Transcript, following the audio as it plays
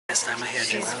I'm ahead.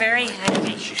 She's very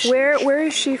heavy. Where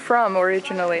is she from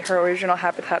originally? Her original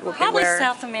habitat would be Probably where?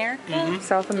 South America.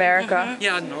 South America.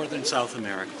 Yeah, northern South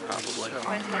America, probably.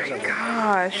 Oh my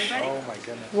gosh. Oh my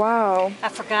goodness. Wow. I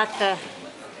forgot the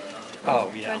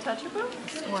Oh, yeah.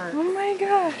 word. Oh my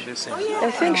gosh. This is, I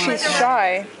think she's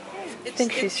shy. I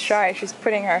think she's shy. She's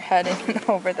putting her head in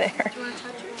over there.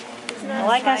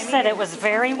 Like I said, it was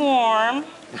very warm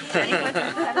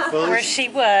where she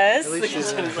was.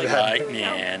 like,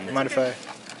 man. Mind if I?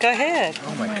 Go ahead.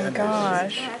 Oh my goodness.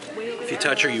 Gosh. If you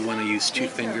touch her, you want to use 2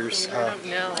 fingers.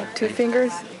 2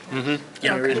 fingers?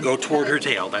 Yeah, and go toward her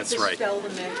tail. That's right.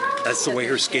 That's the way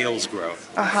her scales grow.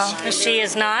 She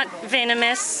is not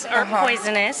venomous or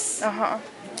poisonous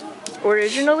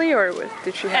Originally, or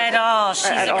did she have at all. She's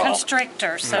At a all.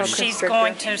 constrictor, so Oh, she's constrictor.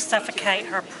 going to suffocate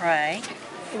her prey.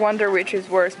 Wonder which is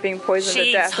worse, being poisoned to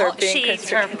She death or being eats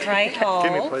her constricted? prey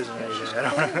Give me whole. poison, AJ. I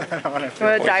don't want to.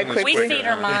 Want to die Poisonous We quickly? feed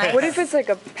her mice. What if it's like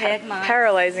a Dead mice.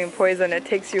 paralyzing poison? It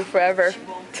takes you forever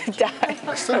to die.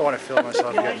 I still don't want to feel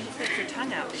myself getting. Stick your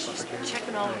tongue out. She's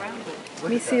checking all around.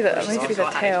 Let me see the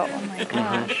tail. Oh my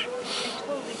gosh.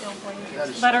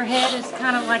 But her head is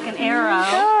kind of like an arrow,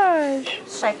 Gosh.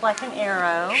 shaped like an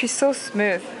arrow. She's so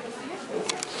smooth.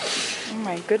 Oh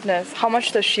my goodness. How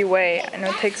much does she weigh? I know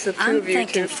it takes the 2 I'm of you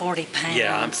thinking to. 40 pounds.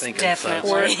 Yeah, I'm thinking definitely.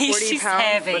 40 She's pounds?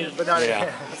 heavy. But not.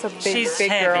 Yeah. It's a big, She's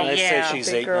big heavy, girl. I'd yeah. say she's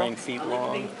Big 8, girl. 9 feet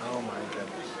long. Oh my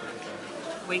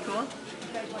goodness. We cool?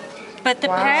 But the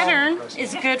Wow. pattern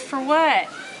is good for what?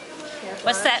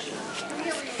 What's that?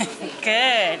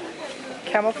 Good.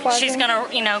 Camouflage. She's gonna,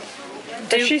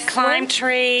 Does she climb swim?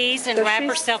 trees and Does wrap she-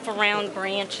 herself around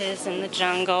branches in the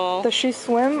jungle. Does she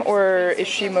swim, or is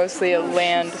she mostly a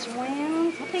land? Swim?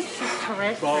 I think she's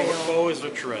terrestrial. Bow is a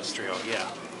terrestrial, yeah.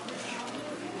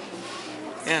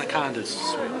 Anacondas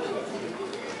swim.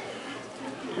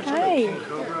 Hi.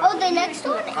 Oh, the next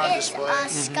one is a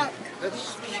skunk.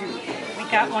 That's huge. We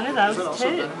got one of those too.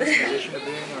 In addition to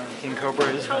being King Cobra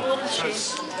is.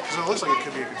 Because it looks like it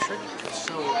could be a constrictor. It's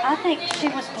so. I think she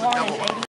was born in 80.